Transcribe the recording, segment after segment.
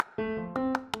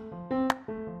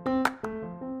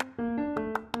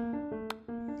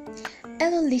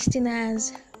Hello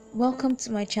listeners, welcome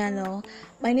to my channel.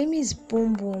 My name is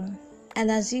Boom Boom,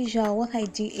 and as usual what I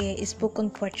do here is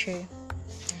spoken poetry.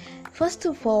 First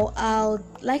of all, I would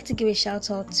like to give a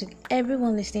shout out to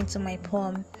everyone listening to my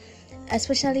poem,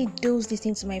 especially those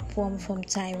listening to my poem from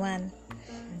Taiwan.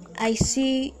 I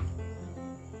see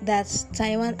that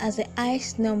Taiwan has the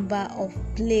highest number of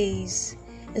plays.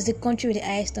 It's the country with the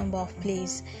highest number of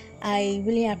plays. I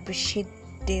really appreciate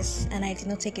this and I did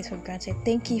not take it for granted.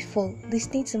 Thank you for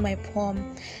listening to my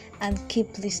poem and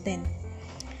keep listening.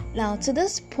 Now,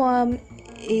 this poem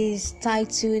is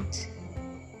titled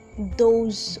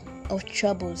Dose of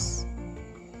Troubles,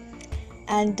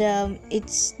 and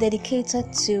it's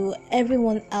dedicated to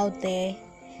everyone out there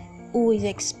who is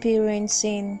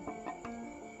experiencing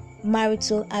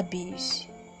marital abuse,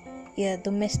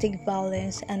 domestic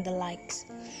violence and the likes.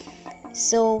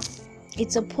 So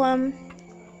it's a poem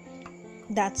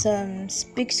that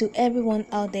speaks to everyone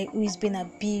out there who is being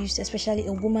abused, especially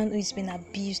a woman who is being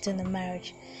abused in a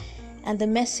marriage. And the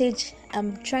message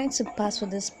I'm trying to pass for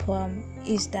this poem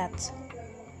is that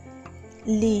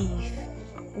leave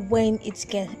when it's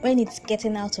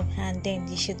getting out of hand. Then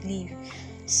you should leave.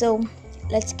 So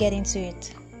let's get into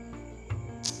it.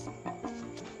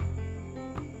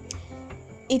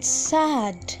 It's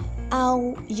sad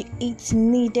how you eat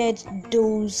needed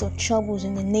dose of troubles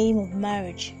in the name of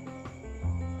marriage.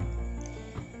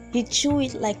 You chew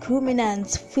it like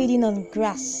ruminants feeding on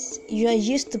grass. You are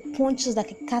used to punches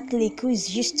like a Catholic who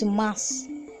is used to mass.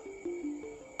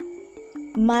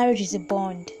 Marriage is a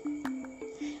bond,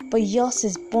 but yours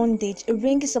is bondage. A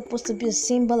ring is supposed to be a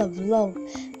symbol of love,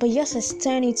 but yours has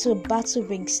turned into a battle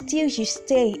ring. Still you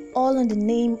stay, all in the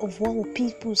name of what will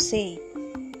people say.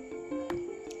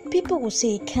 People will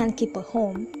say you can't keep a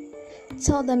home.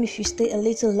 Tell them if you stay a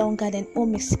little longer than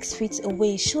home is 6 feet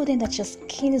away. Show them that your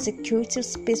skin is a curative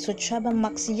space for tribal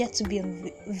marks yet to be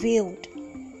unveiled.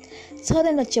 Tell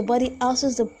them that your body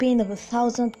houses the pain of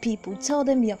 1,000 people. Tell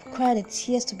them you have cried the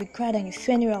tears to be cried on your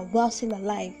funeral while still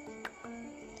alive.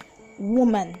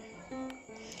 Woman,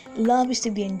 love is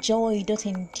to be enjoyed, not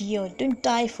endured. Don't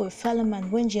die for a fellow man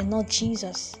when you're not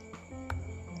Jesus.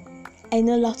 I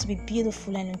know love to be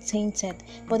beautiful and untainted,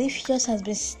 but if yours has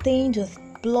been stained with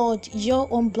blood, your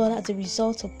own blood as a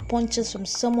result of punches from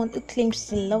someone who claims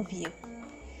to love you,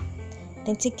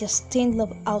 then take your stained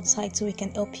love outside so we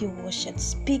can help you wash it.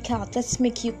 Speak out, let's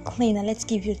make you clean, and let's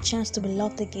give you a chance to be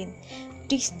loved again.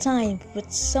 This time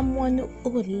with someone who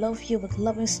would love you with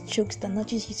loving strokes that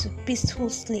nudges you to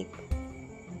peaceful sleep,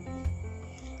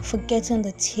 forgetting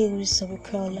the tales of a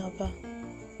cruel lover.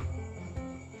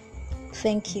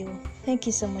 Thank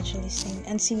you so much for listening,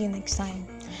 and see you next time.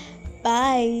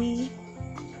 Bye.